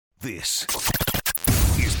This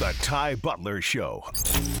is the Ty Butler Show on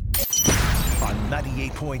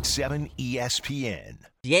 98.7 ESPN.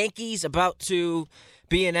 Yankees about to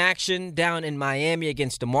be in action down in Miami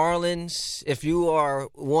against the Marlins. If you are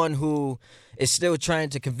one who is still trying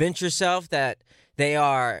to convince yourself that they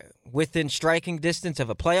are within striking distance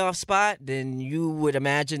of a playoff spot, then you would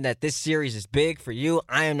imagine that this series is big for you.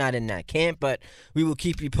 I am not in that camp, but we will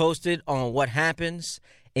keep you posted on what happens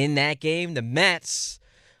in that game. The Mets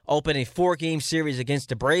open a 4-game series against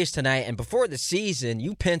the Braves tonight, and before the season,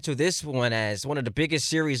 you pencil this one as one of the biggest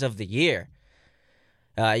series of the year.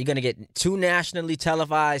 You're going to get 2 nationally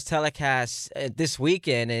televised telecasts this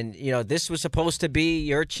weekend, and this was supposed to be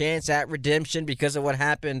your chance at redemption because of what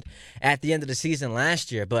happened at the end of the season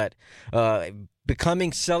last year. But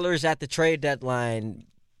becoming sellers at the trade deadline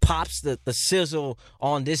pops the sizzle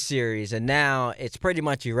on this series, and now it's pretty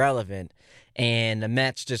much irrelevant. And the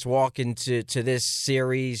Mets just walk into this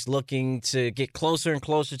series looking to get closer and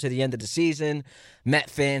closer to the end of the season. Met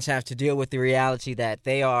fans have to deal with the reality that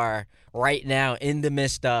they are right now in the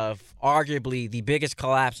midst of arguably the biggest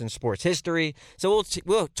collapse in sports history. So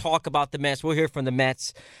we'll talk about the Mets. We'll hear from the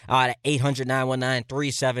Mets at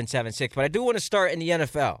 800-919-3776. But I do want to start in the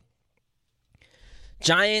NFL.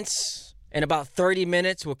 Giants, in about 30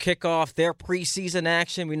 minutes, will kick off their preseason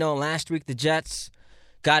action. We know last week the Jets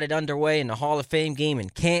got it underway in the Hall of Fame game in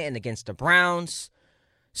Canton against the Browns.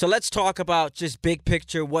 So let's talk about just big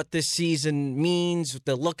picture, what this season means,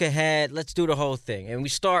 the look ahead. Let's do the whole thing. And we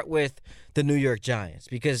start with the New York Giants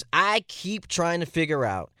because I keep trying to figure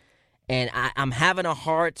out, and I'm having a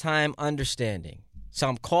hard time understanding. So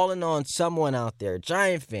I'm calling on someone out there,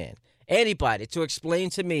 Giant fan, anybody, to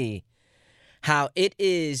explain to me how it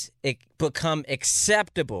become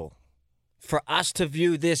acceptable for us to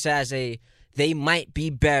view this as they might be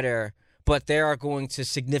better, but they are going to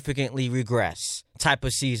significantly regress type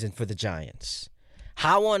of season for the Giants.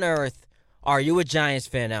 How on earth are you a Giants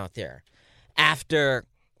fan out there after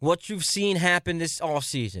what you've seen happen this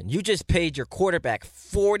offseason? You just paid your quarterback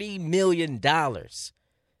 $40 million,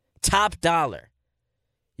 top dollar.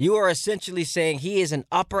 You are essentially saying he is an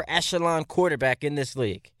upper echelon quarterback in this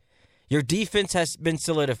league. Your defense has been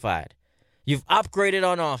solidified. You've upgraded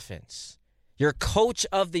on offense. Your coach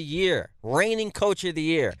of the year, reigning coach of the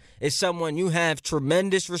year, is someone you have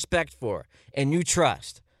tremendous respect for and you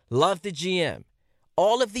trust. Love the GM.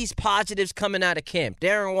 All of these positives coming out of camp.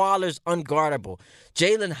 Darren Waller's unguardable.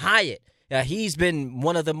 Jalen Hyatt, he's been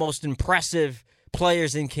one of the most impressive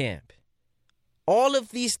players in camp. All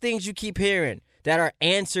of these things you keep hearing that are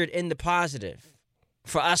answered in the positive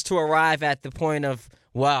for us to arrive at the point of,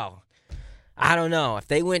 well, I don't know. If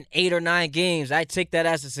they win 8 or 9 games, I'd take that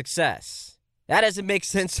as a success. That doesn't make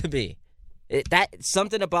sense to me.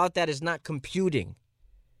 Something about that is not computing.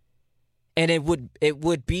 And it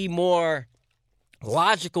would be more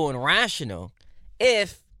logical and rational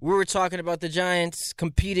if we were talking about the Giants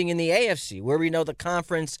competing in the AFC, where we know the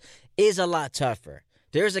conference is a lot tougher.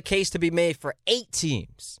 There's a case to be made for 8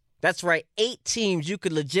 teams. That's right, 8 teams you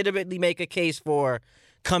could legitimately make a case for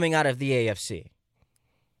coming out of the AFC.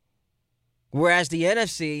 Whereas the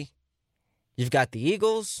NFC, you've got the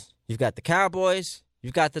Eagles, you've got the Cowboys,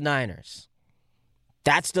 you've got the Niners.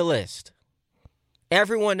 That's the list.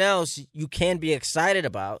 Everyone else you can be excited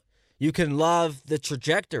about. You can love the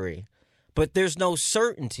trajectory, but there's no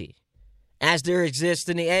certainty as there exists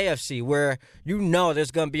in the AFC where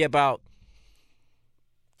there's going to be about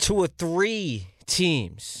 2 or 3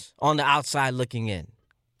 teams on the outside looking in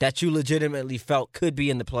that you legitimately felt could be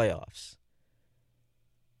in the playoffs.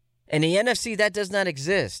 In the NFC, that does not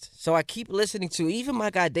exist. So I keep listening to even my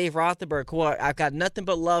guy Dave Rothenberg, who I've got nothing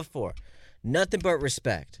but love for, nothing but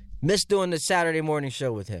respect. Miss doing the Saturday morning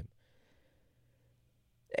show with him.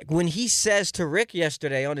 When he says to Rick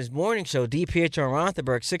yesterday on his morning show, DPH on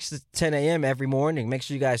Rothenberg, 6 to 10 a.m. every morning, make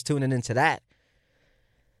sure you guys tuning into that.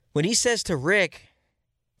 When he says to Rick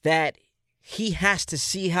that he has to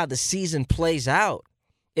see how the season plays out,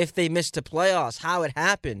 if they miss the playoffs, how it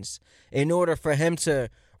happens, in order for him to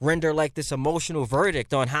render like this emotional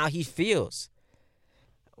verdict on how he feels.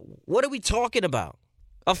 What are we talking about?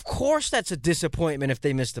 Of course that's a disappointment if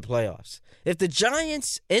they miss the playoffs. If the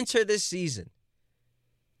Giants enter this season,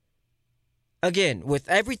 again, with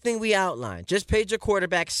everything we outlined, just paid your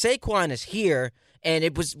quarterback, Saquon is here, and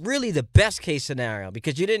it was really the best case scenario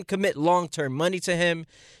because you didn't commit long-term money to him.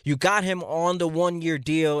 You got him on the 1-year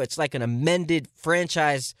deal. It's like an amended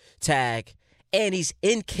franchise tag, and he's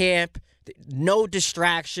in camp. No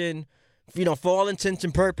distraction. For all intents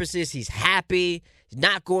and purposes, he's happy. He's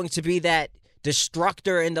not going to be that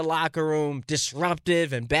destructor in the locker room,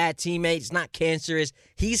 disruptive and bad teammates, not cancerous.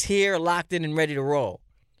 He's here, locked in and ready to roll.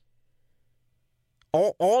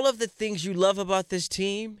 All of the things you love about this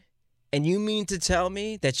team, and you mean to tell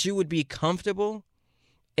me that you would be comfortable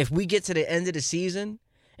if we get to the end of the season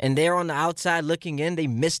and they're on the outside looking in, they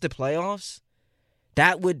miss the playoffs?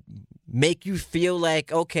 That would make you feel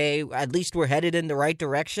like, okay, at least we're headed in the right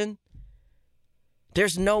direction?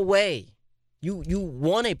 There's no way. You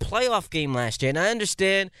won a playoff game last year, and I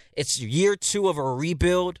understand it's year 2 of a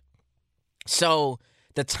rebuild, so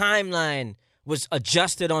the timeline was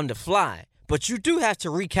adjusted on the fly. But you do have to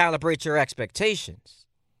recalibrate your expectations.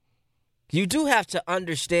 You do have to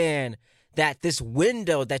understand that this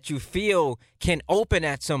window that you feel can open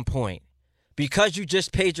at some point because you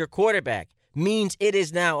just paid your quarterback means it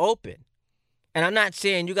is now open. And I'm not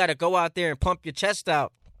saying you got to go out there and pump your chest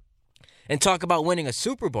out and talk about winning a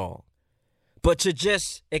Super Bowl, but to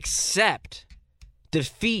just accept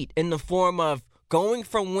defeat in the form of going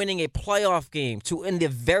from winning a playoff game to in the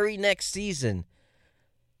very next season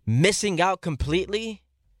missing out completely,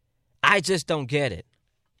 I just don't get it.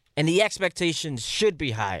 And the expectations should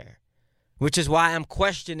be higher, which is why I'm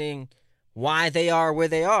questioning why they are where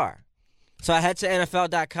they are. So I head to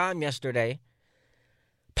NFL.com yesterday.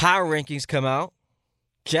 Power rankings come out.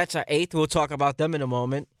 Jets are 8th. We'll talk about them in a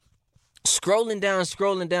moment. Scrolling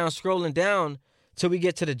down till we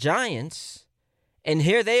get to the Giants. And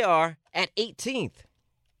here they are at 18th.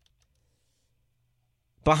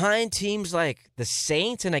 Behind teams like the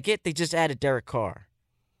Saints, and I get they just added Derek Carr.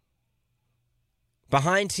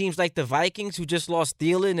 Behind teams like the Vikings, who just lost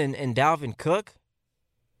Thielen and Dalvin Cook.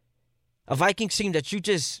 A Vikings team that you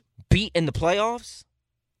just beat in the playoffs.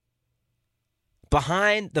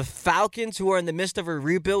 Behind the Falcons, who are in the midst of a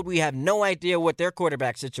rebuild, we have no idea what their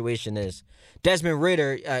quarterback situation is. Desmond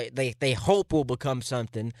Ridder, they hope will become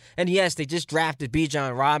something. And yes, they just drafted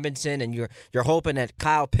Bijan Robinson, and you're hoping that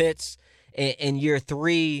Kyle Pitts in year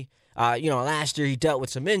 3, last year he dealt with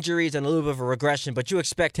some injuries and a little bit of a regression, but you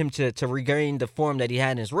expect him to regain the form that he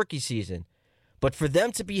had in his rookie season. But for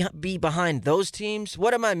them to be behind those teams,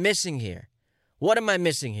 what am I missing here? What am I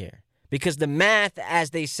missing here? Because the math,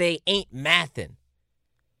 as they say, ain't mathin'.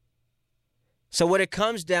 So what it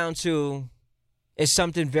comes down to is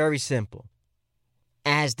something very simple.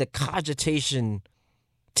 As the cogitation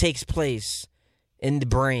takes place in the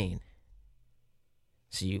brain.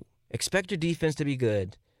 So you expect your defense to be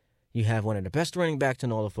good. You have one of the best running backs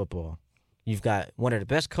in all of football. You've got one of the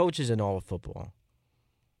best coaches in all of football.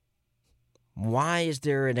 Why is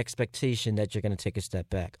there an expectation that you're going to take a step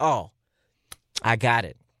back? Oh, I got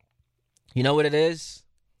it. You know what it is?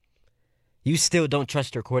 You still don't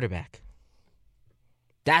trust your quarterback.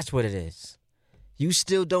 That's what it is. You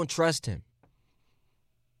still don't trust him.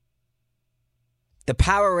 The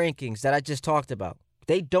power rankings that I just talked about,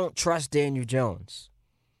 they don't trust Daniel Jones.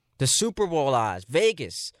 The Super Bowl odds,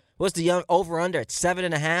 Vegas, what's the over-under at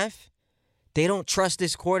 7.5? They don't trust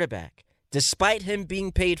this quarterback, despite him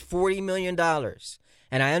being paid $40 million.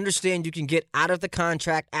 And I understand you can get out of the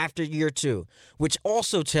contract after year 2, which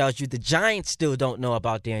also tells you the Giants still don't know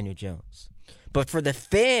about Daniel Jones. But for the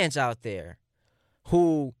fans out there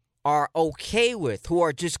who are okay with, who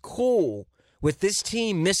are just cool with this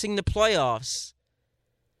team missing the playoffs,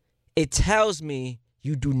 it tells me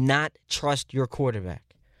you do not trust your quarterback.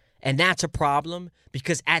 And that's a problem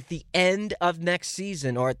because at the end of next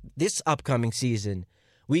season or this upcoming season,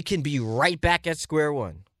 we can be right back at square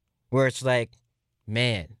one where it's like,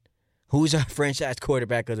 man, who's our franchise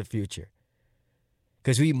quarterback of the future?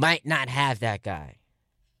 Because we might not have that guy.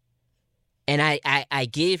 And I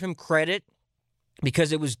gave him credit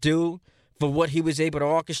because it was due for what he was able to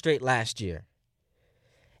orchestrate last year.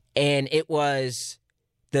 And it was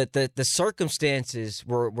the circumstances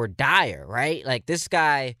were dire, right? Like this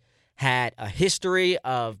guy had a history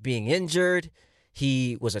of being injured.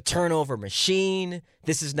 He was a turnover machine.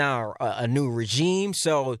 This is now a new regime,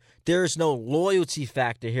 so there's no loyalty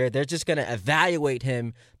factor here. They're just going to evaluate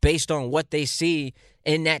him based on what they see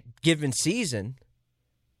in that given season.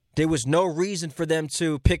 There was no reason for them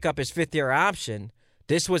to pick up his fifth-year option.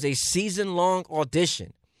 This was a season-long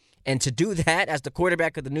audition. And to do that as the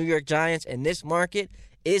quarterback of the New York Giants in this market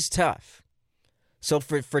is tough. So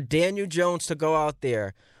for Daniel Jones to go out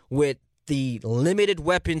there with the limited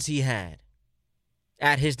weapons he had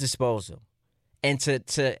at his disposal and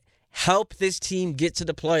to help this team get to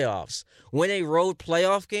the playoffs, win a road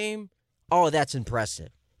playoff game, oh, that's impressive.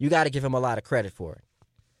 You got to give him a lot of credit for it.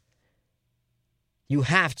 You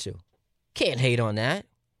have to. Can't hate on that.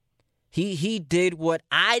 He did what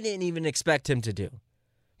I didn't even expect him to do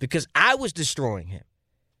because I was destroying him.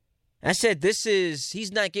 I said,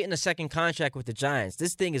 he's not getting a second contract with the Giants.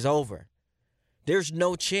 This thing is over. There's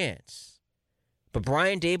no chance. But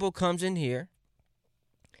Brian Daboll comes in here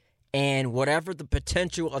And whatever the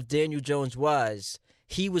potential of Daniel Jones was,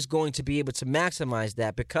 he was going to be able to maximize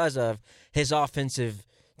that because of his offensive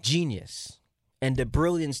genius and the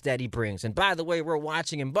brilliance that he brings. And by the way, we're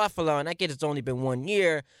watching in Buffalo, and I get it's only been 1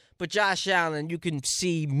 year, but Josh Allen, you can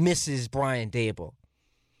see misses Brian Daboll.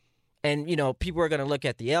 And, people are going to look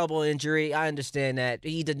at the elbow injury. I understand that.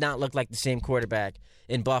 He did not look like the same quarterback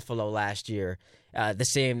in Buffalo last year, the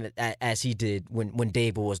same as he did when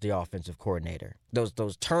Daboll was the offensive coordinator.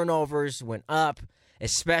 Those turnovers went up,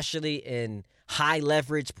 especially in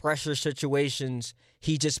high-leverage pressure situations.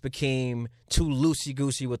 He just became too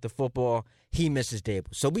loosey-goosey with the football. He misses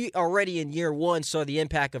Daboll. So we already in year one saw the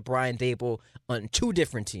impact of Brian Daboll on 2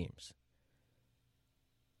 different teams.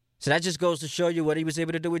 So that just goes to show you what he was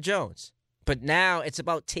able to do with Jones. But now it's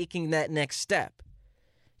about taking that next step.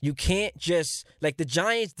 You can't just, like the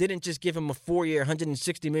Giants didn't just give him a 4-year,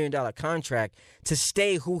 $160 million contract to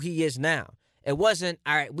stay who he is now. It wasn't,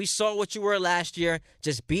 all right, we saw what you were last year,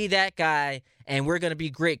 just be that guy, and we're going to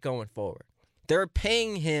be great going forward. They're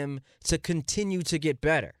paying him to continue to get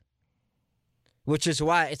better, which is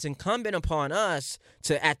why it's incumbent upon us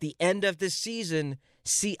to, at the end of this season,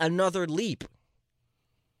 see another leap.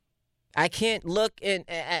 I can't look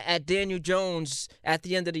at Daniel Jones at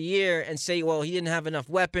the end of the year and say, well, he didn't have enough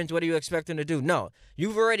weapons. What do you expect him to do? No,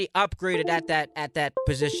 you've already upgraded at that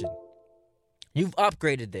position. You've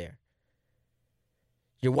upgraded there.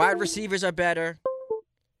 Your wide receivers are better.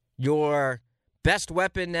 Your best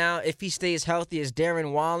weapon now, if he stays healthy, is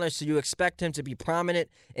Darren Waller, so you expect him to be prominent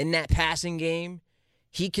in that passing game.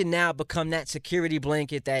 He can now become that security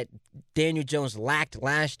blanket that Daniel Jones lacked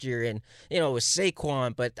last year. And, it was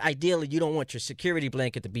Saquon, but ideally you don't want your security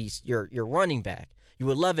blanket to be your running back. You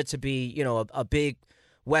would love it to be, a big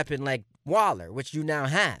weapon like Waller, which you now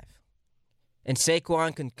have. And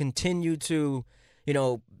Saquon can continue to,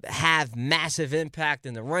 have massive impact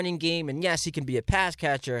in the running game. And yes, he can be a pass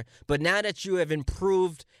catcher. But now that you have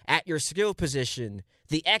improved at your skill position,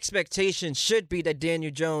 the expectation should be that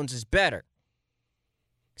Daniel Jones is better.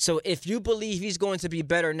 So if you believe he's going to be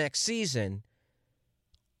better next season,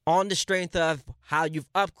 on the strength of how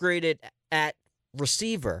you've upgraded at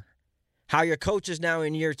receiver, how your coach is now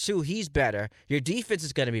in year 2, he's better, your defense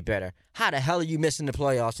is going to be better, how the hell are you missing the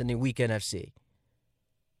playoffs in the weak NFC?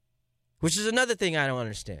 Which is another thing I don't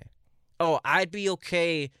understand. Oh, I'd be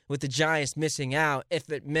okay with the Giants missing out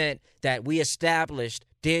if it meant that we established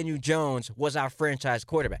Daniel Jones was our franchise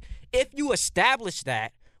quarterback. If you establish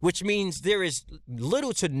that, which means there is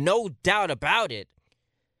little to no doubt about it,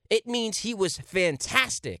 it means he was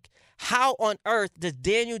fantastic. How on earth does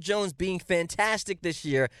Daniel Jones being fantastic this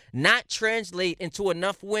year not translate into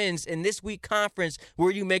enough wins in this week conference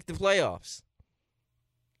where you make the playoffs?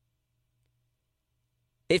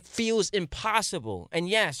 It feels impossible. And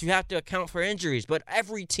yes, you have to account for injuries, but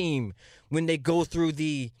every team, when they go through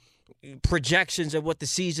the projections of what the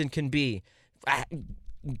season can be,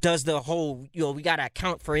 does the whole, we got to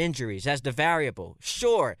account for injuries as the variable.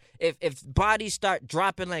 Sure, if bodies start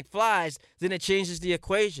dropping like flies, then it changes the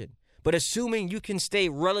equation. But assuming you can stay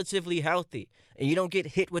relatively healthy and you don't get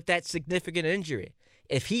hit with that significant injury,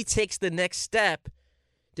 if he takes the next step,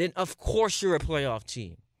 then of course you're a playoff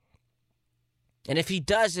team. And if he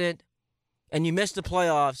doesn't and you miss the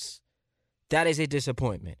playoffs, that is a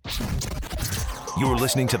disappointment. You're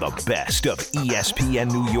listening to the best of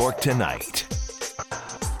ESPN New York tonight.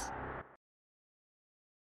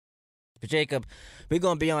 But Jacob, we're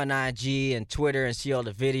going to be on IG and Twitter and see all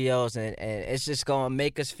the videos, and it's just going to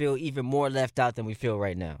make us feel even more left out than we feel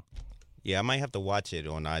right now. Yeah, I might have to watch it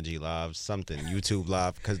on IG Live, something, YouTube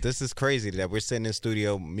Live, because this is crazy that we're sitting in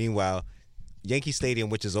studio. Meanwhile, Yankee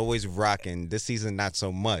Stadium, which is always rocking, this season not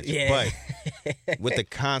so much. Yeah. But with the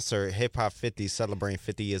concert, Hip Hop 50, celebrating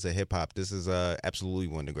 50 years of hip hop, this is absolutely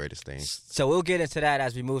one of the greatest things. So we'll get into that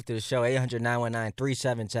as we move through the show.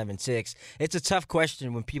 800-919-3776. It's a tough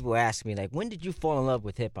question when people ask me, like, when did you fall in love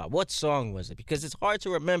with hip hop? What song was it? Because it's hard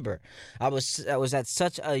to remember. I was at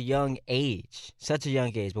such a young age,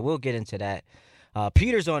 but we'll get into that.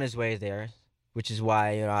 Peter's on his way there, which is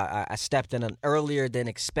why I stepped in earlier than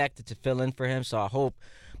expected to fill in for him. So I hope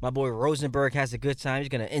my boy Rosenberg has a good time. He's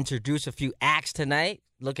going to introduce a few acts tonight,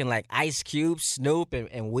 looking like Ice Cube, Snoop, and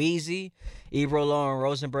Weezy. Ebro and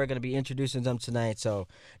Rosenberg going to be introducing them tonight. So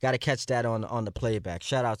got to catch that on the playback.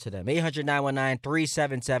 Shout out to them.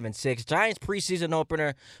 800-919-3776. Giants preseason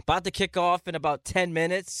opener about to kick off in about 10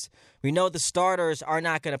 minutes. We know the starters are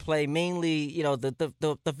not going to play, mainly,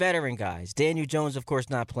 the veteran guys. Daniel Jones, of course,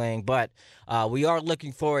 not playing, but we are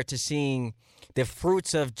looking forward to seeing the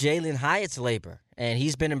fruits of Jalen Hyatt's labor, and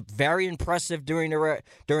he's been very impressive during the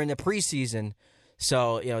preseason.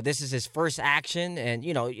 So, this is his first action, and,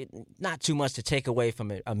 not too much to take away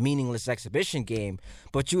from a meaningless exhibition game.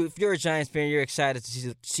 But if you're a Giants fan, you're excited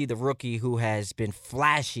to see the rookie who has been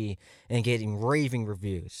flashy and getting raving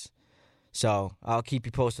reviews. So I'll keep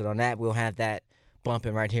you posted on that. We'll have that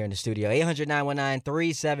bumping right here in the studio.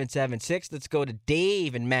 800-919-3776. Let's go to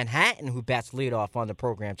Dave in Manhattan, who bats leadoff on the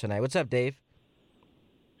program tonight. What's up, Dave?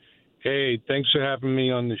 Hey, thanks for having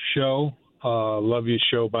me on the show. Love your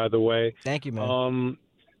show, by the way. Thank you, man.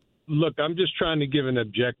 Look, I'm just trying to give an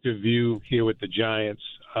objective view here with the Giants.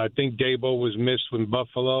 I think Dabo was missed with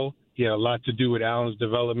Buffalo. He had a lot to do with Allen's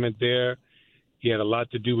development there. He had a lot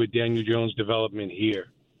to do with Daniel Jones' development here.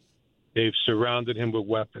 They've surrounded him with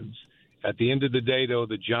weapons. At the end of the day, though,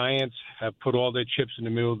 the Giants have put all their chips in the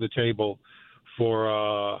middle of the table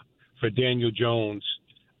for Daniel Jones.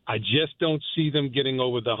 I just don't see them getting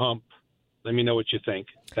over the hump. Let me know what you think.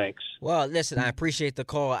 Thanks. Well, listen, I appreciate the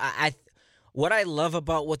call. What I love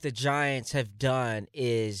about what the Giants have done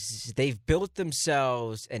is they've built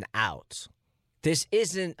themselves an out. This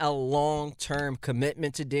isn't a long-term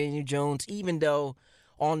commitment to Daniel Jones, even though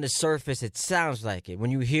on the surface it sounds like it. When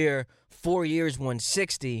you hear 4 years,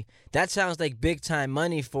 160, that sounds like big-time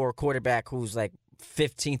money for a quarterback who's like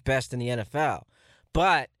 15th best in the NFL.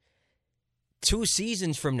 But 2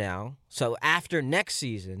 seasons from now, so after next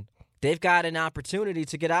season, they've got an opportunity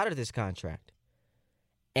to get out of this contract.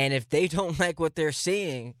 And if they don't like what they're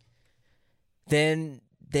seeing, then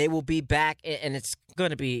they will be back. And it's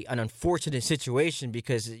going to be an unfortunate situation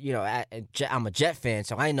because, I'm a Jet fan,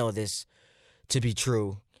 so I know this to be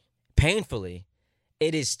true. Painfully,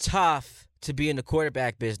 it is tough to be in the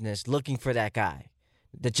quarterback business looking for that guy.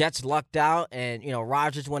 The Jets lucked out, and,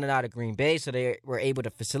 Rodgers wanted out of Green Bay, so they were able to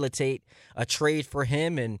facilitate a trade for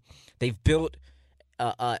him, and they've built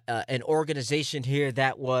an organization here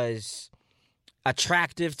that was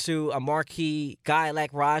attractive to a marquee guy like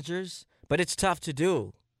Rodgers, but it's tough to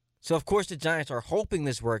do. So, of course, the Giants are hoping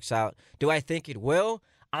this works out. Do I think it will?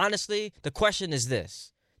 Honestly, the question is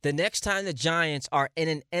this. The next time the Giants are in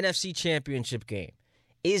an NFC championship game,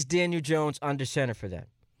 is Daniel Jones under center for them?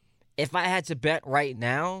 If I had to bet right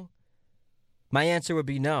now, my answer would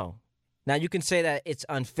be no. Now, you can say that it's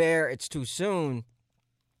unfair, it's too soon.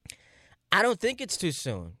 I don't think it's too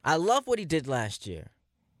soon. I love what he did last year.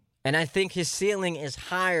 And I think his ceiling is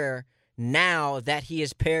higher now that he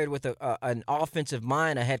is paired with an offensive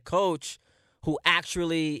mind, a head coach who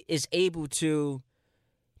actually is able to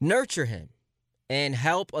nurture him and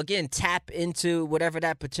help, again, tap into whatever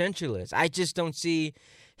that potential is. I just don't see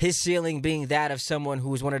his ceiling being that of someone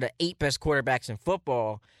who is one of the 8 best quarterbacks in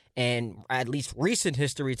football. And at least recent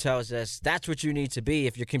history tells us that's what you need to be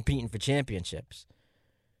if you're competing for championships.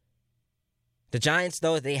 The Giants,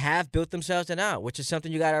 though, they have built themselves an out, which is something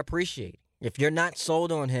you got to appreciate. If you're not sold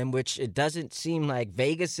on him, which it doesn't seem like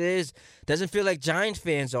Vegas is, doesn't feel like Giants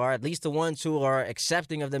fans are, at least the ones who are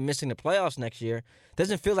accepting of them missing the playoffs next year,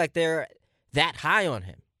 doesn't feel like they're that high on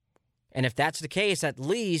him. And if that's the case, at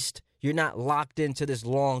least you're not locked into this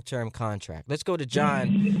long-term contract. Let's go to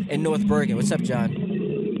John in North Bergen. What's up, John?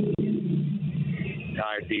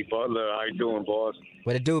 Ty Butler. How you doing, boss?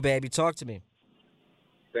 What it do, baby? Talk to me.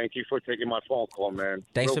 Thank you for taking my phone call, man.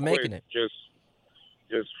 Thanks for making it. Just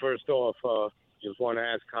first off, just want to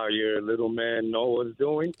ask how your little man Noah's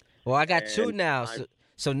doing. Well, I got 2 now.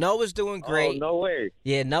 So Noah's doing great. Oh, no way.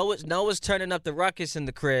 Yeah, Noah's turning up the ruckus in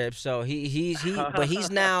the crib. So but he's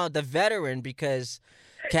now the veteran because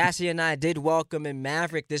Cassie and I did welcome in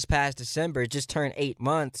Maverick this past December. It just turned 8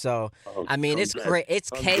 months. So it's great. It's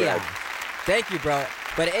chaos. Thank you, bro.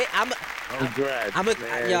 But I'm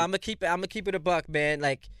gonna keep it a buck, man.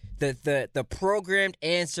 Like the programmed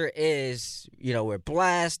answer is, we're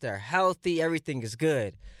blessed, they're healthy, everything is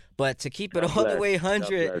good. But to keep it all the way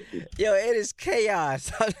 100, it is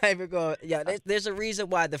chaos. I'm not even going. There's a reason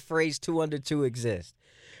why the phrase 2 under 2 exists.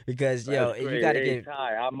 Because you gotta get.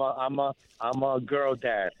 Ty, I'm a girl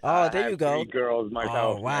dad. Oh, there you go. 3 girls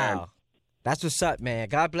myself. Oh, wow. Man. That's what's up, man.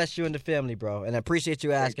 God bless you and the family, bro. And I appreciate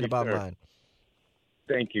you asking about mine.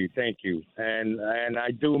 Thank you. And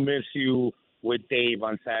I do miss you with Dave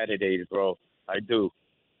on Saturdays, bro. I do.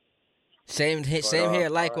 Same here.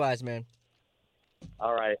 Likewise, man.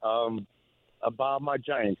 All right. About my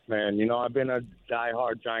Giants, man. I've been a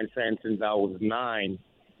diehard Giants fan since I was 9.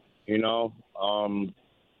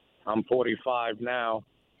 I'm 45 now.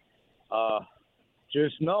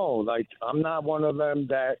 Just know, I'm not one of them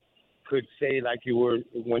that could say, like you were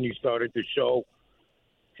when you started the show,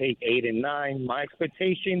 take 8 and 9. My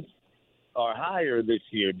expectations are higher this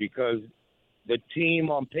year because the team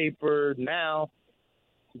on paper now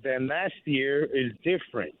than last year is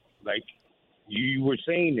different. Like you were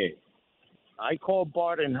saying it. I called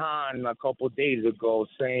Bart and Hahn a couple days ago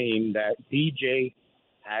saying that DJ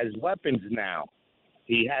has weapons now.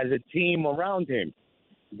 He has a team around him.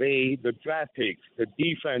 The draft picks, the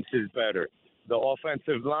defense is better, the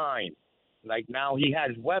offensive line. Like now he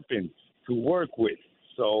has weapons to work with.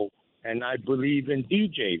 So, and I believe in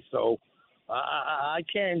DJ. So I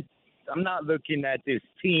can't. I'm not looking at this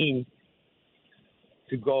team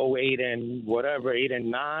to go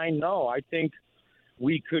 8-9. No, I think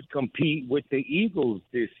we could compete with the Eagles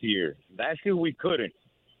this year. Last year we couldn't.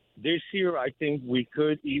 This year I think we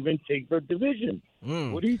could even take the division.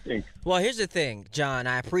 What do you think? Well, here's the thing, John.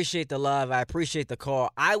 I appreciate the love. I appreciate the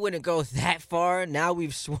call. I wouldn't go that far. Now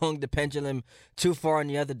we've swung the pendulum too far in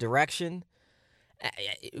the other direction.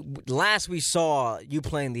 Last we saw you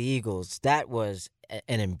playing the Eagles, that was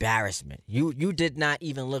an embarrassment. You did not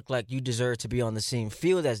even look like you deserved to be on the same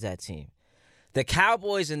field as that team. The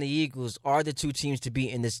Cowboys and the Eagles are the two teams to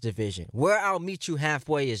beat in this division. Where I'll meet you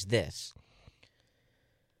halfway is this.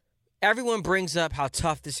 Everyone brings up how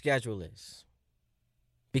tough the schedule is.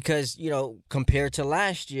 Because, compared to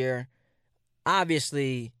last year,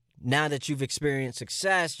 obviously, now that you've experienced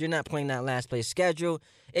success, you're not playing that last place schedule.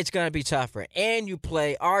 It's going to be tougher. And you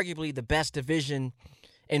play arguably the best division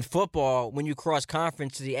in football when you cross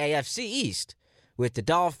conference to the AFC East. With the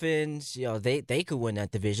Dolphins, they could win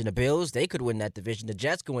that division. The Bills, they could win that division. The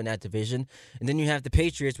Jets could win that division. And then you have the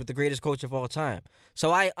Patriots with the greatest coach of all time.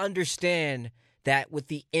 So I understand that with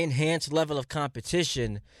the enhanced level of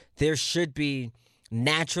competition, there should be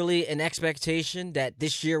naturally an expectation that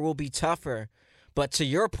this year will be tougher. But to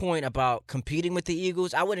your point about competing with the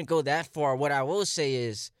Eagles, I wouldn't go that far. What I will say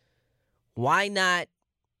is, why not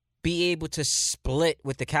be able to split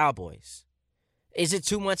with the Cowboys? Is it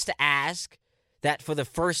too much to ask that for the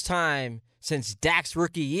first time since Dak's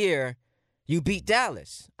rookie year, you beat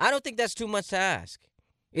Dallas? I don't think that's too much to ask.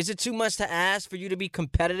 Is it too much to ask for you to be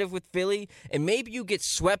competitive with Philly and maybe you get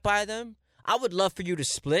swept by them? I would love for you to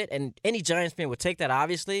split, and any Giants fan would take that,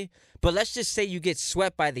 obviously. But let's just say you get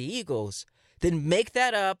swept by the Eagles. Then make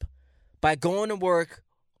that up by going to work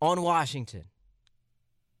on Washington.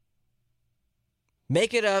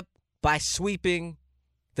 Make it up by sweeping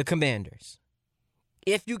the Commanders.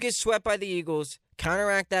 If you get swept by the Eagles,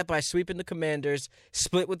 counteract that by sweeping the Commanders,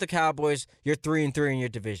 split with the Cowboys, you're 3-3 in your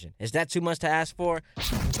division. Is that too much to ask for?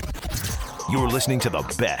 You're listening to the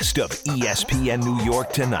best of ESPN New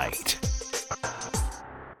York tonight.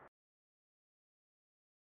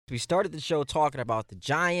 We started the show talking about the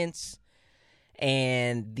Giants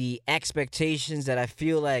and the expectations that I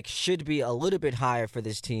feel like should be a little bit higher for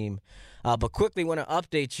this team. But quickly want to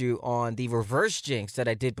update you on the reverse jinx that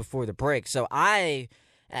I did before the break. So I,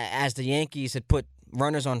 as the Yankees had put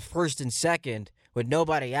runners on first and second with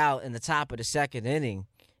nobody out in the top of the second inning,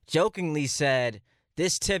 jokingly said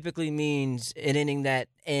this typically means an inning that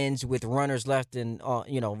ends with runners left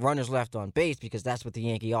runners left on base, because that's what the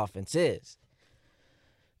Yankee offense is.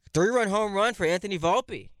 3-run home run for Anthony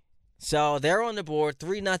Volpe. So they're on the board,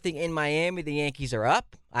 3-0 in Miami. The Yankees are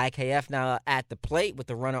up. IKF now at the plate with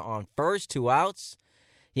the runner on first, 2 outs.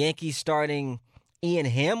 Yankees starting Ian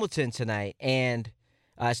Hamilton tonight, and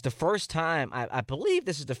it's the first time, I believe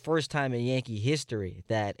this is the first time in Yankee history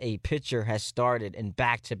that a pitcher has started in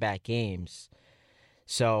back-to-back games.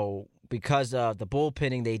 So because of the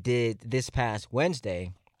bullpenning they did this past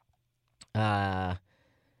Wednesday,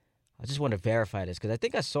 I just want to verify this because I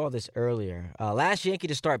think I saw this earlier. Last Yankee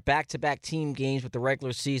to start back-to-back team games with the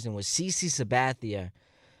regular season was CC Sabathia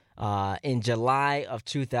in July of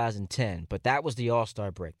 2010, but that was the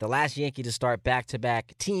All-Star break. The last Yankee to start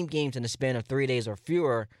back-to-back team games in the span of 3 days or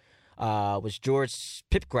fewer was George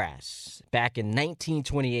Pipgrass back in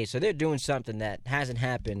 1928. So they're doing something that hasn't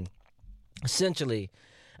happened essentially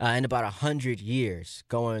in about 100 years,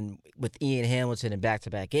 going with Ian Hamilton in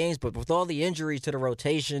back-to-back games. But with all the injuries to the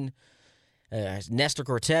rotation, Nestor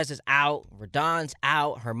Cortez is out, Rodon's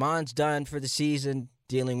out, Herman's done for the season,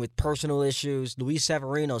 dealing with personal issues. Luis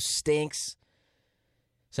Severino stinks.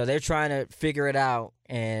 So they're trying to figure it out.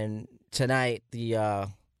 And tonight, the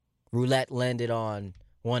roulette landed on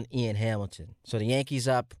one Ian Hamilton. So the Yankees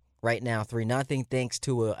up right now 3-0 thanks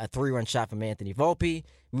to a 3-run shot from Anthony Volpe.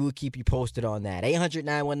 We will keep you posted on that.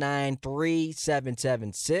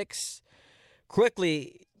 800-919-3776.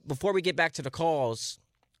 Quickly, before we get back to the calls,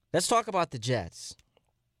 let's talk about the Jets.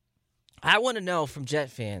 I want to know from Jet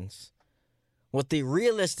fans what the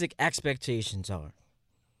realistic expectations are.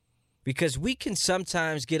 Because we can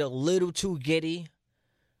sometimes get a little too giddy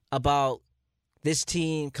about this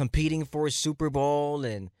team competing for a Super Bowl,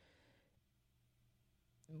 and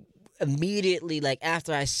immediately, like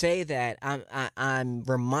after I say that, I'm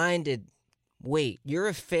reminded wait, you're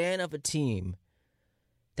a fan of a team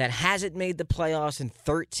that hasn't made the playoffs in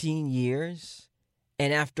 13 years,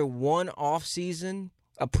 and after one offseason,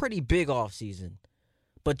 a pretty big offseason,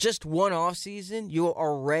 but just one offseason, you're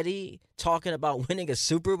already talking about winning a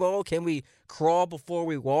Super Bowl? Can we crawl before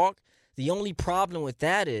we walk? The only problem with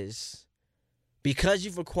that is because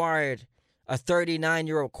you've acquired a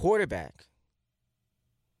 39-year-old quarterback,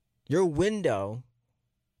 your window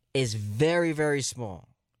is very, very small.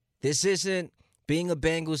 This isn't being a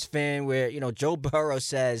Bengals fan where, Joe Burrow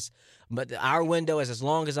says, but our window is as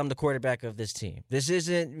long as I'm the quarterback of this team. This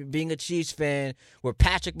isn't being a Chiefs fan where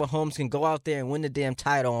Patrick Mahomes can go out there and win the damn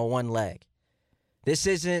title on one leg. This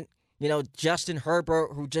isn't, Justin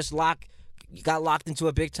Herbert who just got locked into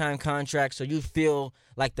a big-time contract, so you feel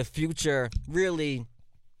like the future really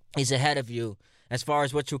is ahead of you as far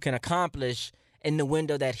as what you can accomplish in the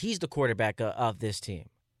window that he's the quarterback of this team.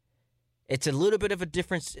 It's a little bit of a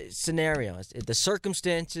different scenario. The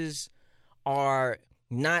circumstances are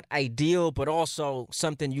not ideal, but also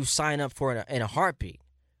something you sign up for in a heartbeat.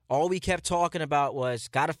 All we kept talking about was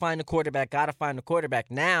got to find the quarterback, got to find the quarterback.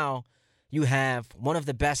 Now you have one of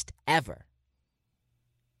the best ever.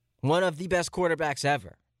 One of the best quarterbacks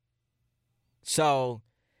ever. So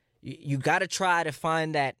you got to try to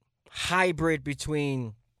find that hybrid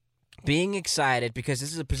between being excited because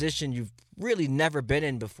this is a position you've really never been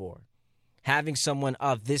in before. Having someone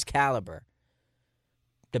of this caliber,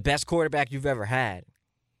 the best quarterback you've ever had.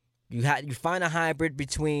 You find a hybrid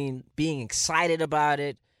between being excited about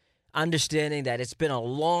it, understanding that it's been a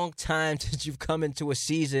long time since you've come into a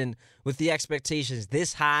season with the expectations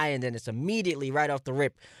this high, and then it's immediately right off the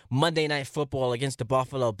rip Monday Night Football against the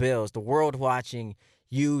Buffalo Bills, the world watching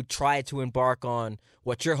you try to embark on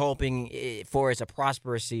what you're hoping for is a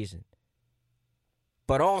prosperous season.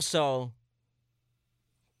 But also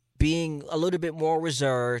being a little bit more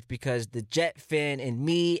reserved because the Jet fan in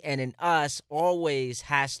me and in us always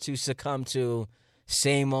has to succumb to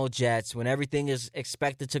same old Jets. When everything is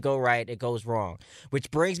expected to go right, it goes wrong.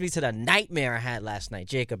 Which brings me to the nightmare I had last night.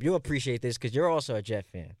 Jacob, you'll appreciate this because you're also a Jet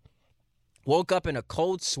fan. Woke up in a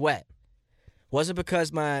cold sweat. Wasn't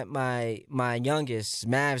because my youngest,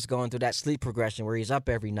 Mav's, going through that sleep progression where he's up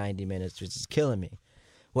every 90 minutes, which is killing me.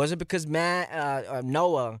 Wasn't because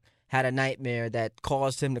Noah had a nightmare that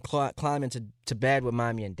caused him to climb into bed with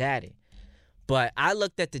mommy and daddy. But I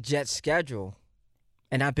looked at the Jets' schedule,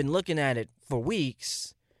 and I've been looking at it for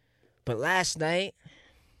weeks. But last night,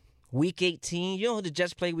 Week 18, you know who the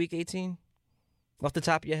Jets play Week 18? Off the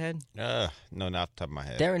top of your head? No, not off the top of my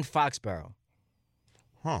head. They're in Foxborough.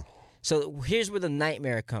 Huh. So here's where the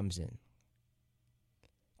nightmare comes in.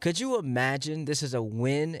 Could you imagine this is a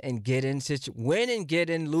win and get in situation? Win and get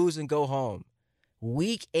in, lose and go home.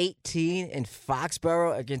 Week 18 in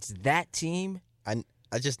Foxborough against that team?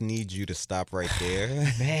 I just need you to stop right there.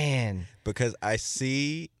 Man. Because I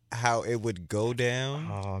see how it would go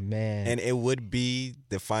down. Oh, man. And it would be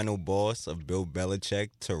the final boss of Bill Belichick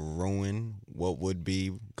to ruin what would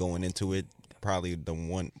be going into it. Probably the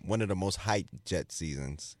one of the most hyped Jet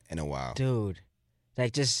seasons in a while. Dude,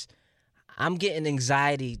 I'm getting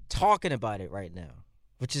anxiety talking about it right now,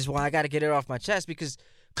 which is why I got to get it off my chest because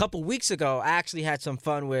a couple weeks ago, I actually had some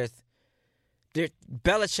fun with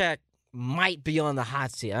Belichick might be on the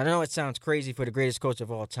hot seat. I know it sounds crazy for the greatest coach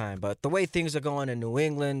of all time, but the way things are going in New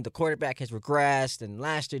England, the quarterback has regressed, and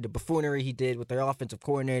last year the buffoonery he did with their offensive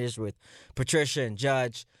coordinators with Patricia and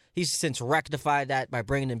Judge, he's since rectified that by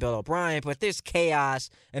bringing in Bill O'Brien, but there's chaos,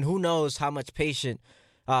 and who knows how much patience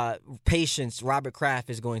Robert Kraft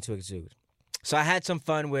is going to exude. So I had some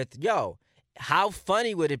fun with, how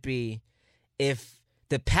funny would it be if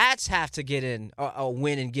the Pats have to get in a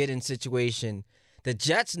win and get in situation, the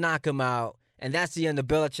Jets knock them out, and that's the end of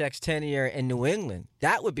Belichick's tenure in New England.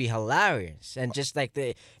 That would be hilarious. And just like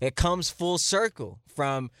it comes full circle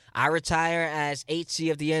from I retire as HC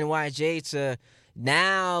of the NYJ to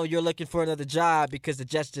now you're looking for another job because the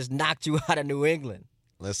Jets just knocked you out of New England.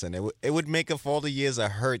 Listen, it would make up for all the years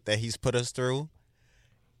of hurt that he's put us through,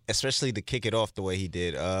 especially to kick it off the way he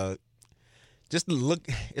did. Just look,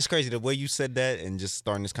 it's crazy the way you said that and just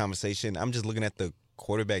starting this conversation. I'm just looking at the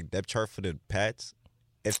quarterback depth chart for the Pats.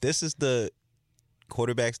 If this is the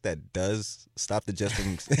quarterbacks that does stop the Jets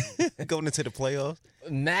from going into the playoffs.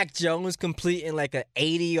 Mac Jones completing like an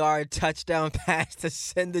 80-yard touchdown pass to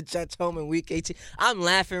send the Jets home in Week 18. I'm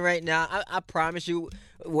laughing right now. I promise you,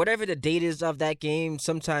 whatever the date is of that game,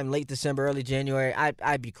 sometime late December, early January,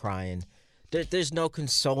 I'd be crying. There's no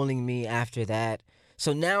consoling me after that.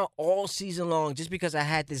 So now all season long, just because I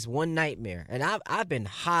had this one nightmare, and I've been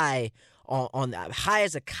high on high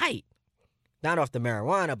as a kite not off the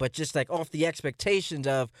marijuana, but just like off the expectations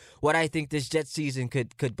of what I think this Jets season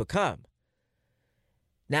could become.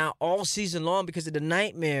 Now, all season long, because of the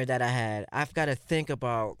nightmare that I had, I've got to think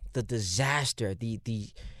about the disaster.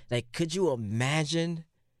 Like, could you imagine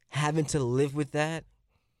having to live with that?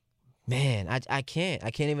 Man, I can't.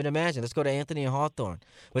 I can't even imagine. Let's go to Anthony and Hawthorne.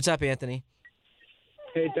 What's up, Anthony?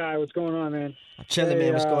 Hey, Ty, what's going on, man? I'm chilling,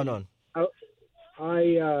 man. What's going on?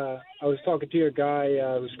 I was talking to your guy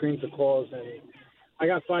who screens the calls, and I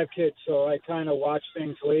got 5 kids, so I kind of watch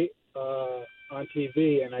things late on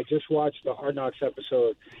TV, and I just watched the Hard Knocks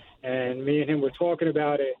episode, and me and him were talking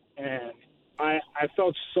about it, and I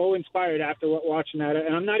felt so inspired after watching that,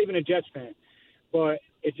 and I'm not even a Jets fan, but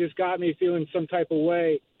it just got me feeling some type of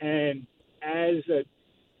way, and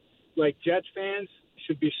Jets fans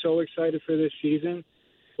should be so excited for this season.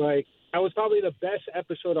 Like, that was probably the best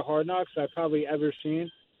episode of Hard Knocks I've probably ever seen.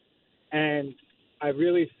 And I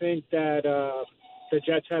really think that the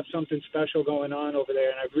Jets have something special going on over there.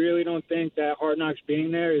 And I really don't think that Hard Knocks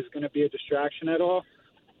being there is going to be a distraction at all.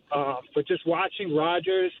 But just watching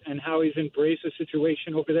Rodgers and how he's embraced the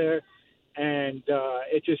situation over there, and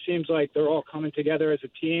it just seems like they're all coming together as a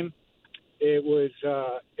team. It was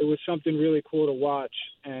something really cool to watch.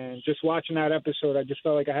 And just watching that episode, I just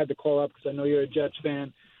felt like I had to call up because I know you're a Jets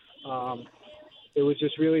fan. It was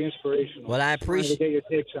just really inspirational. Well, I appreciate to get your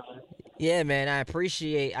takes on it. Yeah, man, I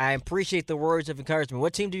appreciate the words of encouragement.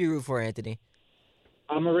 What team do you root for, Anthony?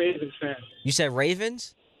 I'm a Ravens fan. You said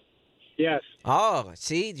Ravens? Yes. Oh,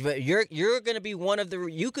 see, you're going to be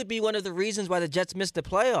you could be one of the reasons why the Jets missed the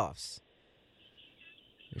playoffs.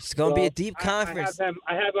 It's going to be a deep conference.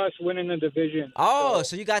 I have us winning the division. Oh,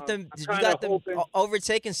 so you got them. You got them hoping.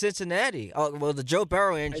 overtaking Cincinnati. Oh, well, the Joe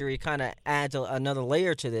Burrow injury kind of adds another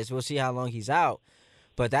layer to this. We'll see how long he's out,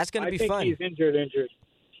 but that's going to be fun. I think he's injured.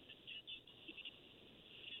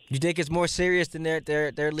 You think it's more serious than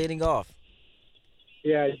they're leading off?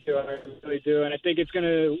 Yeah, I do. I really do, and I think it's going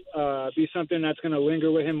to be something that's going to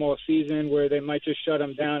linger with him all season, where they might just shut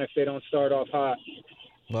him down if they don't start off hot.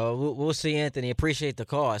 Well, we'll see, Anthony. Appreciate the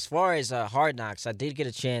call. As far as Hard Knocks, I did get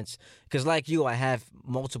a chance because, like you, I have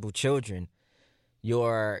multiple children.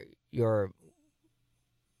 Your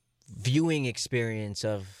viewing experience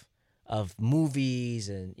of movies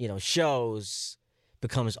and shows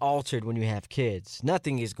becomes altered when you have kids.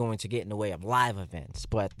 Nothing is going to get in the way of live events,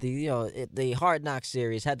 but the Hard Knocks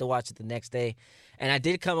series, had to watch it the next day, and I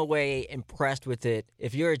did come away impressed with it.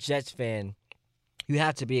 If you're a Jets fan, you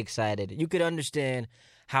have to be excited. You could understand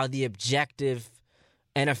how the objective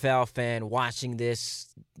NFL fan watching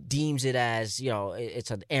this deems it as, it's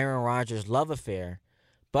an Aaron Rodgers love affair.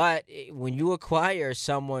 But when you acquire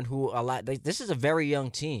someone who this is a very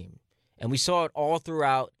young team, and we saw it all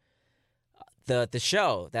throughout the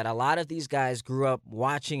show that a lot of these guys grew up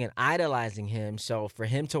watching and idolizing him. So for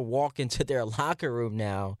him to walk into their locker room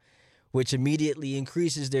now, which immediately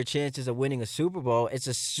increases their chances of winning a Super Bowl, it's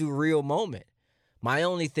a surreal moment. My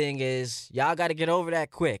only thing is, y'all got to get over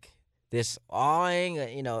that quick. This awing,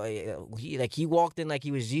 he walked in like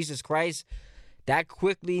he was Jesus Christ. That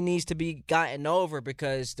quickly needs to be gotten over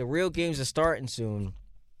because the real games are starting soon.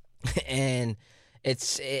 And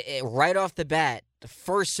it's right off the bat, the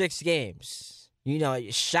first 6 games,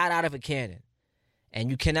 shot out of a cannon.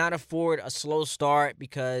 And you cannot afford a slow start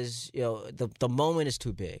because, the moment is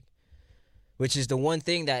too big. Which is the one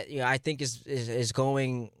thing that, I think is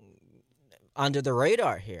going under the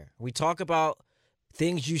radar here. We talk about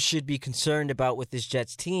things you should be concerned about with this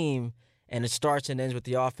Jets team, and it starts and ends with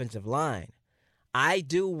the offensive line. I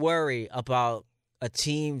do worry about a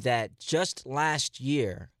team that just last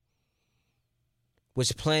year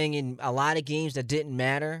was playing in a lot of games that didn't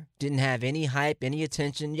matter, didn't have any hype, any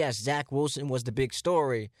attention. Yes, Zach Wilson was the big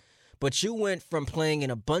story, but you went from playing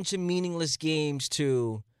in a bunch of meaningless games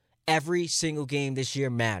to every single game this year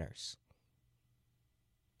matters.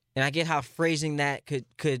 And I get how phrasing that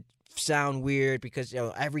could sound weird because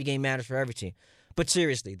every game matters for every team. But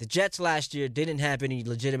seriously, the Jets last year didn't have any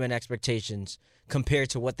legitimate expectations compared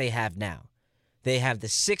to what they have now. They have the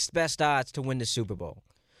 6th best odds to win the Super Bowl.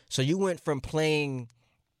 So you went from playing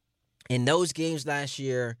in those games last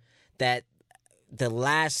year that the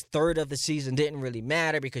last third of the season didn't really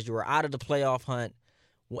matter because you were out of the playoff hunt,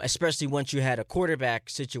 especially once you had a quarterback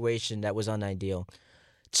situation that was unideal,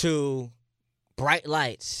 to bright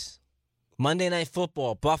lights. Monday Night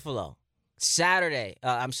Football, Buffalo. Sunday,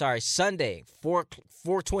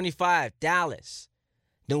 4:25, Dallas.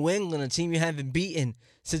 New England, a team you haven't beaten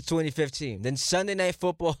since 2015. Then Sunday Night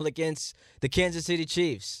Football against the Kansas City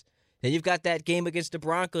Chiefs. Then you've got that game against the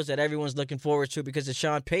Broncos that everyone's looking forward to because of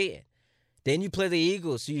Sean Payton. Then you play the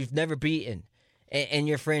Eagles, who you've never beaten in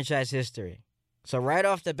your franchise history. So right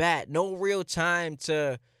off the bat, no real time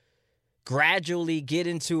to gradually get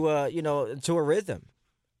into a rhythm.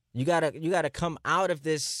 You gotta come out of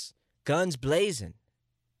this guns blazing.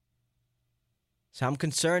 So I'm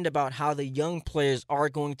concerned about how the young players are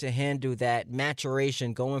going to handle that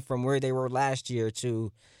maturation going from where they were last year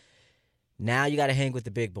to now you got to hang with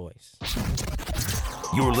the big boys.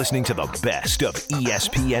 You're listening to the best of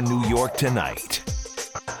ESPN New York tonight.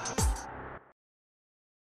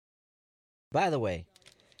 By the way,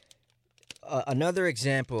 another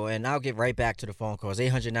example, and I'll get right back to the phone calls,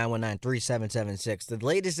 800-919-3776. The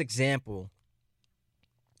latest example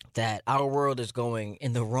that our world is going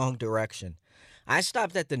in the wrong direction. I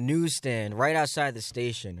stopped at the newsstand right outside the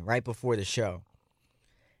station right before the show.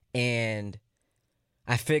 And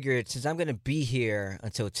I figured since I'm going to be here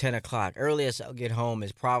until 10 o'clock, earliest I'll get home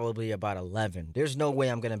is probably about 11. There's no way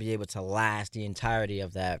I'm going to be able to last the entirety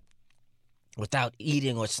of that without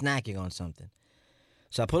eating or snacking on something.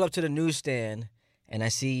 So I pull up to the newsstand and I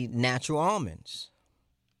see natural almonds.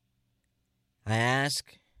 I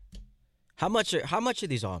ask, how much are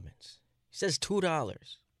these almonds? He says $2.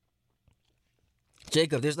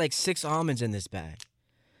 Jacob, there's like 6 almonds in this bag.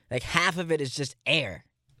 Like half of it is just air.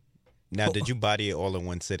 Now, did you body it all in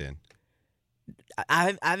one sitting?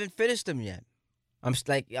 I haven't finished them yet. I'm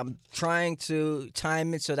trying to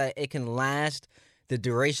time it so that it can last the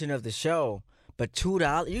duration of the show. But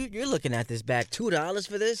 $2, you're looking at this bag, $2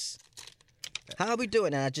 for this? How are we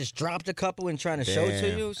doing? And I just dropped a couple and trying to show it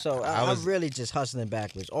to you. So I'm really just hustling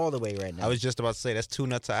backwards all the way right now. I was just about to say that's 2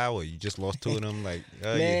 nuts an hour. You just lost 2 of them. Like,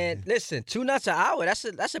 man, listen, 2 nuts an hour.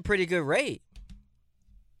 That's a pretty good rate.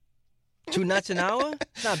 2 nuts an hour?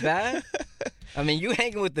 Not bad. I mean, you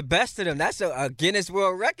hanging with the best of them. That's a Guinness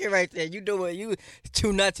World Record right there. You 2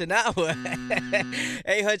 nuts an hour.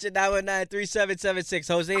 800-919-3776.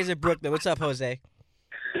 Jose's in Brooklyn. What's up, Jose?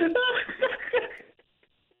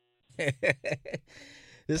 This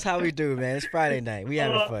is how we do, man. It's Friday night. We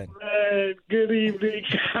having fun. Man. Good evening.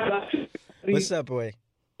 What's up, boy?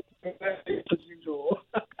 As usual.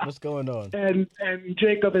 What's going on? And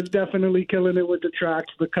Jacob is definitely killing it with the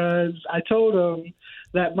tracks because I told him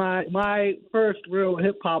that my first real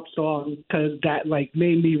hip hop song, because that like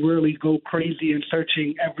made me really go crazy and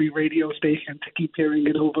searching every radio station to keep hearing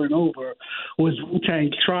it over and over, was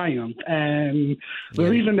Wu-Tang's Triumph. And the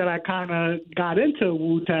reason that I kind of got into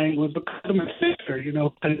Wu-Tang was because of my sister,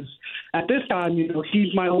 because at this time,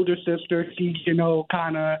 she's my older sister. She's,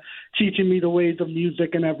 kind of teaching me the ways of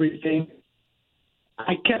music and everything.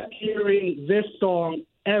 I kept hearing this song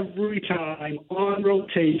every time on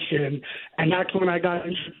rotation, and that's when I got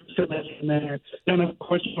introduced to this man. Then, of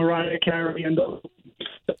course, Mariah Carey and the...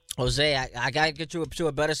 Jose, I got to get you up to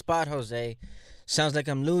a better spot, Jose. Sounds like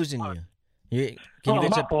I'm losing you. Can you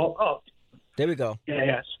get my fault. Oh. There we go. Yeah,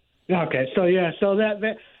 yes. Okay, so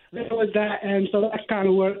that was that, and so that's kind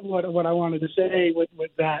of what I wanted to say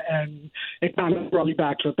with that, and it kind of brought me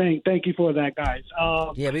back. So thank you for that, guys.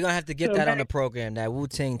 We're gonna have to get that on the program. That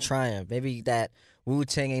Wu-Tang Triumph. Maybe that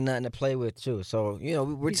Wu-Tang ain't nothing to play with too. So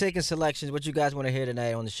we're taking selections. What you guys want to hear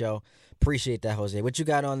tonight on the show? Appreciate that, Jose. What you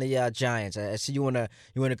got on the Giants? I see you wanna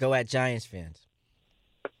go at Giants fans.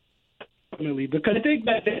 Definitely, because I think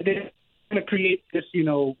that they're going to create this,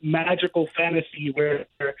 magical fantasy where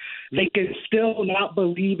they can still not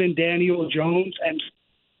believe in Daniel Jones and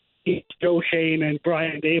Joe Shane and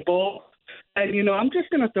Brian Daboll. And, I'm just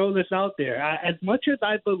going to throw this out there. As much as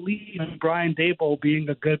I believe in Brian Daboll being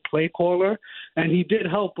a good play caller, and he did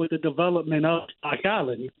help with the development of Josh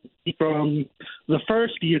Allen from the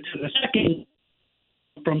first year to the second,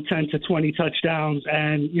 from 10 to 20 touchdowns,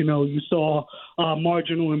 and, you saw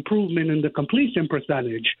marginal improvement in the completion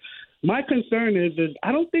percentage. My concern is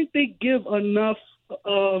I don't think they give enough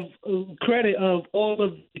of credit of all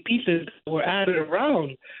of the pieces that were added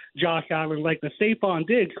around Josh Allen, like the Stephon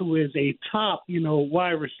Diggs, who is a top,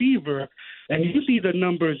 wide receiver, and you see the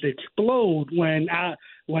numbers explode when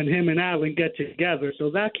him and Allen get together. So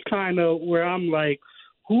that's kind of where I'm like,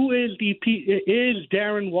 who is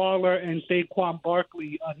Darren Waller and Saquon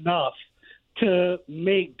Barkley enough to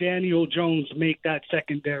make Daniel Jones make that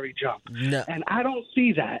secondary jump? No. And I don't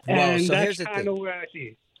see that. Well, and so that's kind of where I see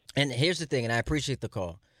it. And here's the thing, and I appreciate the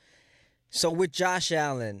call. So with Josh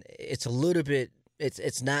Allen, it's a little bit,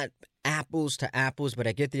 it's not apples to apples, but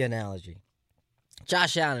I get the analogy.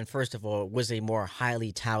 Josh Allen, first of all, was a more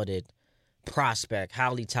highly touted prospect,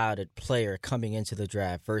 highly touted player coming into the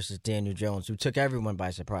draft versus Daniel Jones, who took everyone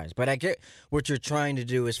by surprise. But I get what you're trying to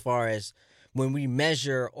do as far as when we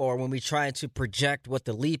measure or when we try to project what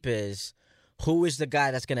the leap is, who is the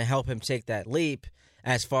guy that's going to help him take that leap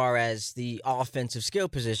as far as the offensive skill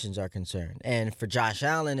positions are concerned. And for Josh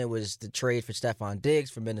Allen, it was the trade for Stephon Diggs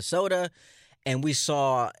from Minnesota, and we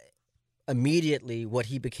saw immediately what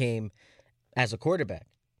he became as a quarterback.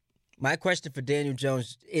 My question for Daniel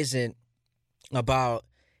Jones isn't about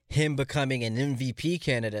him becoming an MVP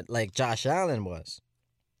candidate like Josh Allen was.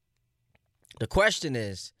 The question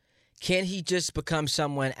is, can he just become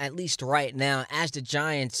someone, at least right now, as the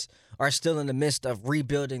Giants are still in the midst of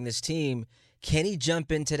rebuilding this team, can he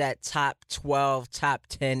jump into that top 12, top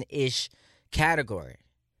 10-ish category?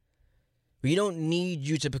 We don't need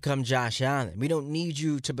you to become Josh Allen. We don't need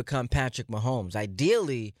you to become Patrick Mahomes.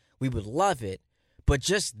 Ideally, we would love it, but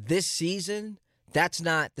just this season, that's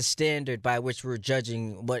not the standard by which we're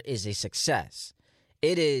judging what is a success.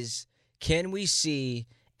 It is, can we see,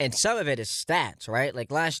 and some of it is stats, right?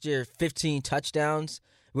 Like last year, 15 touchdowns.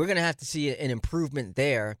 We're going to have to see an improvement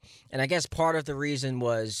there. And I guess part of the reason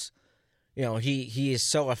was, he is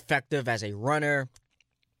so effective as a runner.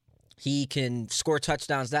 He can score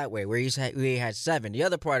touchdowns that way, where he had 7. The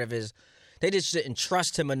other part of it is they just didn't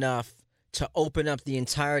trust him enough to open up the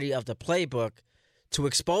entirety of the playbook to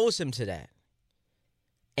expose him to that.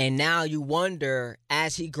 And now you wonder,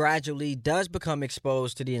 as he gradually does become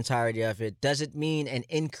exposed to the entirety of it, does it mean an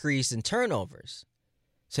increase in turnovers?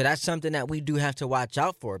 So that's something that we do have to watch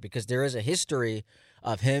out for, because there is a history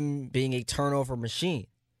of him being a turnover machine.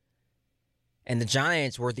 And the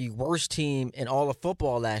Giants were the worst team in all of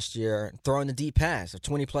football last year, throwing the deep pass of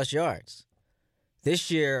 20-plus yards. This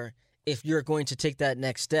year, if you're going to take that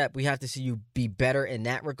next step, we have to see you be better in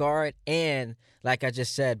that regard and, like I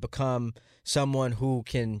just said, become someone who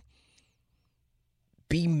can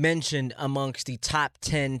be mentioned amongst the top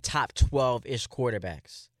 10, top 12-ish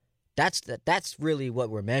quarterbacks. That's really what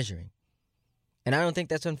we're measuring. And I don't think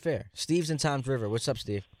that's unfair. Steve's in Toms River. What's up,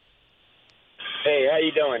 Steve? Hey, how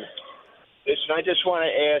you doing? Listen, I just want to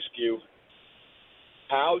ask you,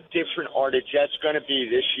 how different are the Jets going to be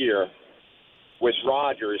this year with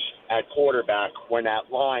Rodgers at quarterback when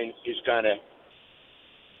that line is going to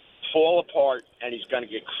fall apart and he's going to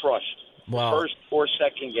get crushed? Well, first or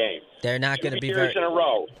second game. They're not going to be 2 years in a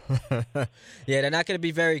row. Yeah, they're not going to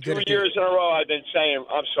be very good. 2 years in a row, I've been saying,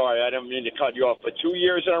 I'm sorry, I don't mean to cut you off, but 2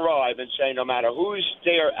 years in a row, I've been saying no matter who's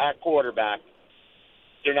there at quarterback,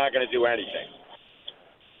 they're not going to do anything.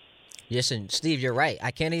 Listen, Steve, you're right.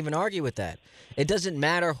 I can't even argue with that. It doesn't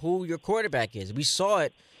matter who your quarterback is. We saw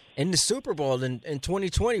it in the Super Bowl in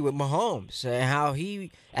 2020 with Mahomes, how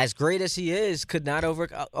he, as great as he is, could not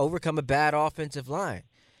overcome a bad offensive line.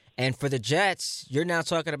 And for the Jets, you're now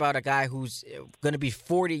talking about a guy who's going to be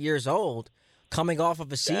 40 years old, coming off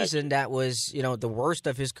of a season that was, the worst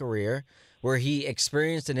of his career, where he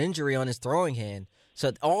experienced an injury on his throwing hand.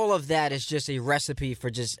 So all of that is just a recipe for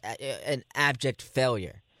just an abject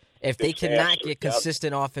failure if they cannot get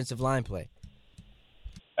consistent offensive line play.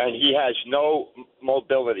 And he has no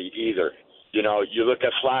mobility either. You look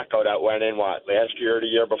at Flacco that went in, last year or the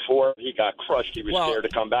year before? He got crushed. He was scared to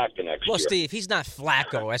come back the next year. Well, Steve, he's not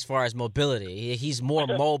Flacco as far as mobility. He's more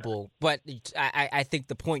mobile. But I think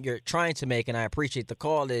the point you're trying to make, and I appreciate the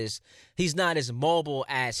call, is he's not as mobile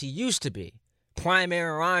as he used to be. Prime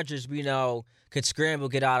Aaron Rodgers, we know, could scramble,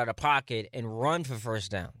 get out of the pocket, and run for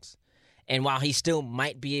first downs. And while he still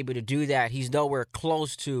might be able to do that, he's nowhere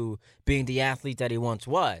close to being the athlete that he once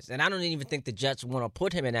was. And I don't even think the Jets want to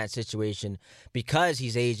put him in that situation because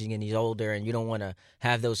he's aging and he's older and you don't want to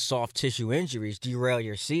have those soft tissue injuries derail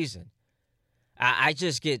your season. I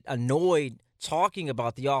just get annoyed talking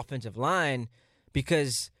about the offensive line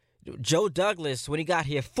because Joe Douglas, when he got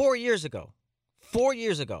here 4 years ago,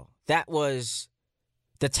 that was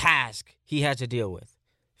the task he had to deal with,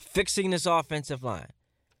 fixing this offensive line.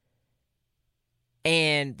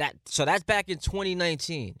 And that's back in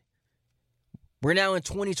 2019. We're now in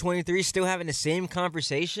 2023, still having the same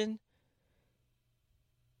conversation.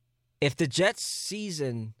 If the Jets'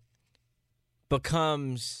 season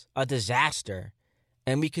becomes a disaster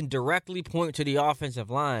and we can directly point to the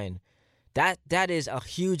offensive line, that is a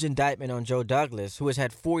huge indictment on Joe Douglas, who has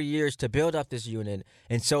had 4 years to build up this unit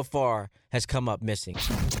and so far has come up missing.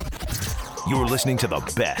 You're listening to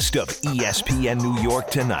the best of ESPN New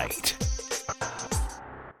York tonight.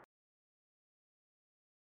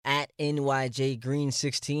 At NYJ Green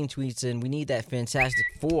 16 tweets in, we need that Fantastic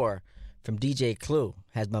Four from DJ Clue.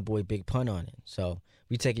 Has my boy Big Pun on it. So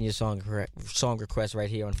we taking your song request right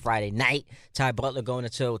here on Friday night. Ty Butler going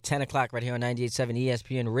until 10 o'clock right here on 98.7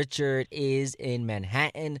 ESPN. Richard is in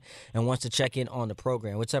Manhattan and wants to check in on the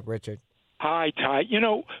program. What's up, Richard? Hi, Ty.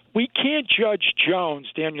 We can't judge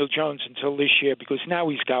Daniel Jones, until this year because now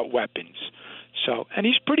he's got weapons. So, and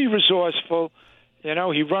he's pretty resourceful. You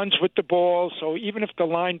know, he runs with the ball, so even if the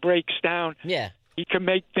line breaks down, he can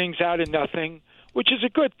make things out of nothing, which is a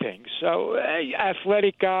good thing. So,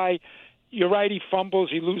 athletic guy. You're right, he fumbles,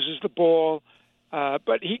 he loses the ball.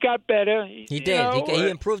 But he got better. He did. He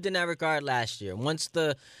improved in that regard last year. Once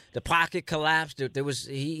the pocket collapsed,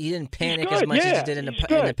 he didn't panic as much as he did in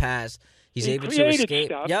the past. He's able to escape.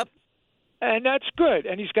 Stuff, yep. And that's good.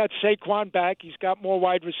 And he's got Saquon back. He's got more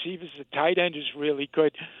wide receivers. The tight end is really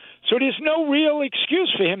good. So there's no real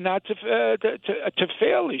excuse for him not to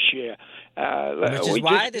fail this year. Which is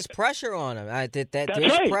why there's pressure on him.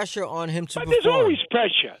 There's pressure on him to perform. There's always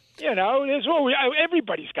pressure. You know,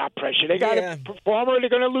 everybody's got pressure. They got to perform or they're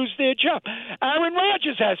going to lose their job. Aaron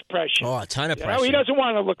Rodgers has pressure. Oh, a ton of pressure. Know, he doesn't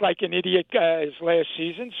want to look like an idiot his last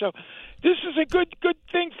season. So this is a good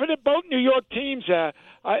thing for both New York teams.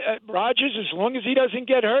 Rodgers, as long as he doesn't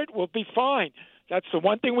get hurt, will be fine. That's the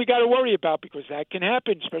one thing we got to worry about because that can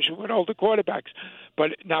happen, especially with older quarterbacks.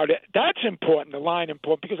 But now that's important, the line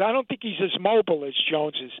important, because I don't think he's as mobile as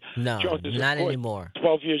Jones is. No, Jones is not anymore.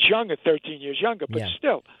 12 years younger, 13 years younger, but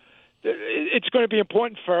still. It's going to be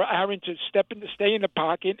important for Aaron to stay in the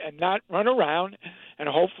pocket and not run around, and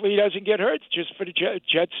hopefully he doesn't get hurt just for the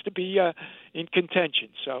Jets to be in contention.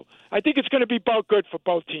 So I think it's going to be both good for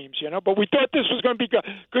both teams, you know. But we thought this was going to be a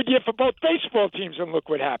good year for both baseball teams, and look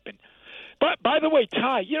what happened. But, by the way,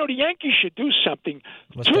 Ty, you know, the Yankees should do something.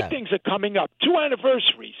 Two things are coming up, 2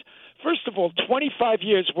 anniversaries. First of all, 25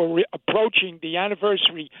 years we're approaching the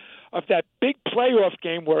anniversary of that big playoff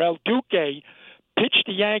game where El Duque pitched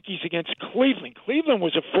the Yankees against Cleveland. Cleveland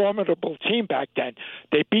was a formidable team back then.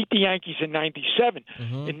 They beat the Yankees in 97.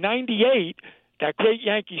 Mm-hmm. In 98, that great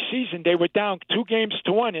Yankee season, they were down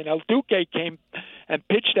 2-1, and El Duque came and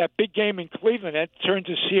pitched that big game in Cleveland. That turned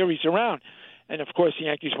the series around. And, of course, the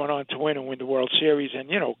Yankees went on to win and win the World Series and,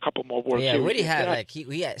 you know, a couple more World Series. Yeah, what he had,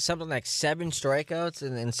 he had something like 7 strikeouts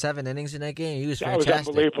in 7 innings in that game. He was fantastic. That was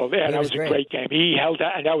unbelievable. Yeah, that was a great game. He held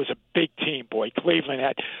that, and that was a big team, boy. Cleveland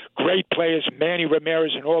had great players, Manny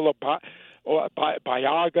Ramirez and all of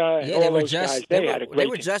Bayaga and all those guys. They had a great They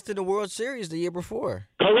were just in the World Series the year before.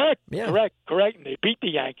 Correct. And they beat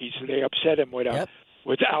the Yankees, so they upset him with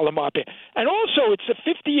Alomar. And also, it's the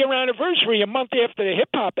 50-year anniversary. A month after the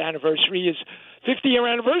hip-hop anniversary is 50-year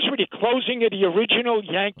anniversary, the closing of the original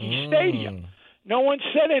Yankee Stadium. No one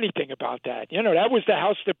said anything about that. You know, that was the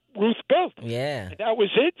house that Ruth built. Yeah. And that was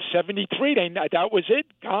it, 73. That was it,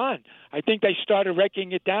 gone. I think they started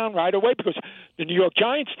wrecking it down right away because the New York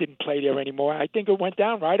Giants didn't play there anymore. I think it went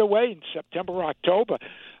down right away in September or October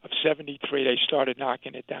of 73. They started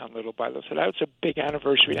knocking it down little by little. So that was a big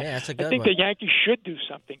anniversary. Yeah, that's a good I think one. the Yankees should do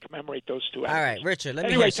something, commemorate those two. All right, Richard, let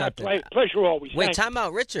me hear something. Pleasure always. Wait, time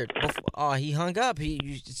out, Richard. He hung up.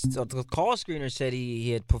 The call screener said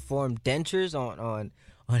he had performed dentures on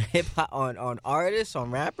hip hop, on artists,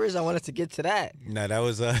 on rappers. I wanted to get to that. No, that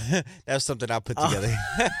was something I put together.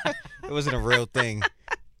 It wasn't a real thing.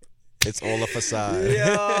 It's all a facade.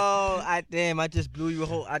 Yo, I just blew your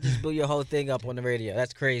whole thing up on the radio.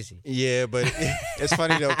 That's crazy. Yeah, but it's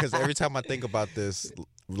funny though because every time I think about this,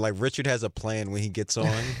 like Richard has a plan when he gets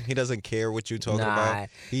on. He doesn't care what you're talking about.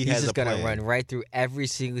 He's has just a plan. gonna run right through every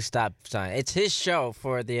single stop sign. It's his show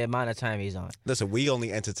for the amount of time he's on. Listen, we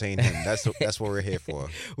only entertain him. That's what we're here for.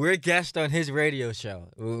 We're a guest on his radio show.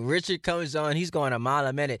 When Richard comes on, he's going a mile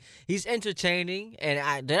a minute. He's entertaining,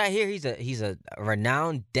 and did I hear he's a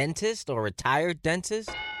renowned dentist or retired dentist?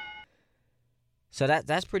 So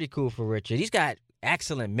that's pretty cool for Richard. He's got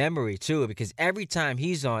excellent memory too because every time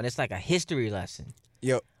he's on, it's like a history lesson.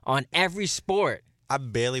 Yo, on every sport. I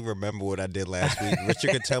barely remember what I did last week. Richard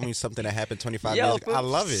could tell me something that happened 25 years ago. I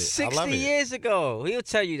love it. 60 years ago. He'll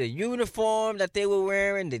tell you the uniform that they were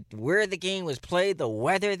wearing, where the game was played, the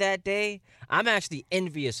weather that day. I'm actually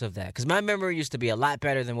envious of that because my memory used to be a lot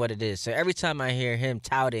better than what it is. So every time I hear him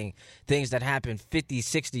touting things that happened 50,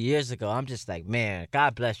 60 years ago, I'm just like, man,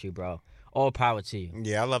 God bless you, bro. All power to you.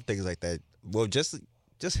 Yeah, I love things like that. Well, just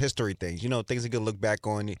history things, things you can look back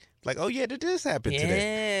on, like, oh yeah, did this happen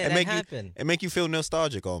today? Yeah, that happened. It make you feel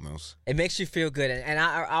nostalgic almost. It makes you feel good, and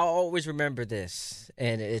I'll always remember this.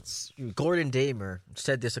 And it's Gordon Damer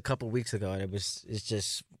said this a couple weeks ago, and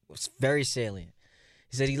it's very salient.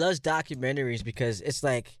 He said he loves documentaries because it's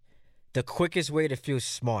like the quickest way to feel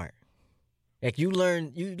smart. Like you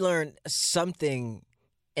learn something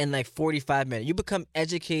in like 45 minutes. You become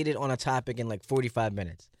educated on a topic in like 45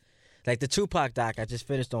 minutes. Like the Tupac doc I just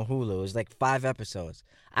finished on Hulu. It was like 5 episodes.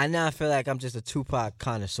 I now feel like I'm just a Tupac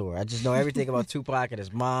connoisseur. I just know everything about Tupac and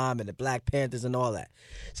his mom and the Black Panthers and all that.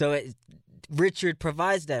 So Richard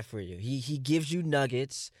provides that for you. He gives you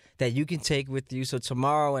nuggets that you can take with you. So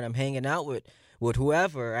tomorrow when I'm hanging out with with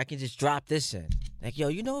whoever, I can just drop this in. Like, yo,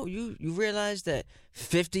 you realize that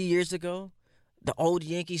 50 years ago, the old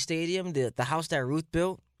Yankee Stadium, the house that Ruth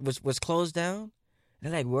built, was closed down?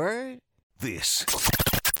 And they're like, word? This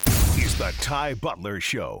is the Ty Butler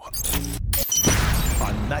Show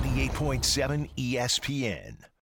on 98.7 ESPN.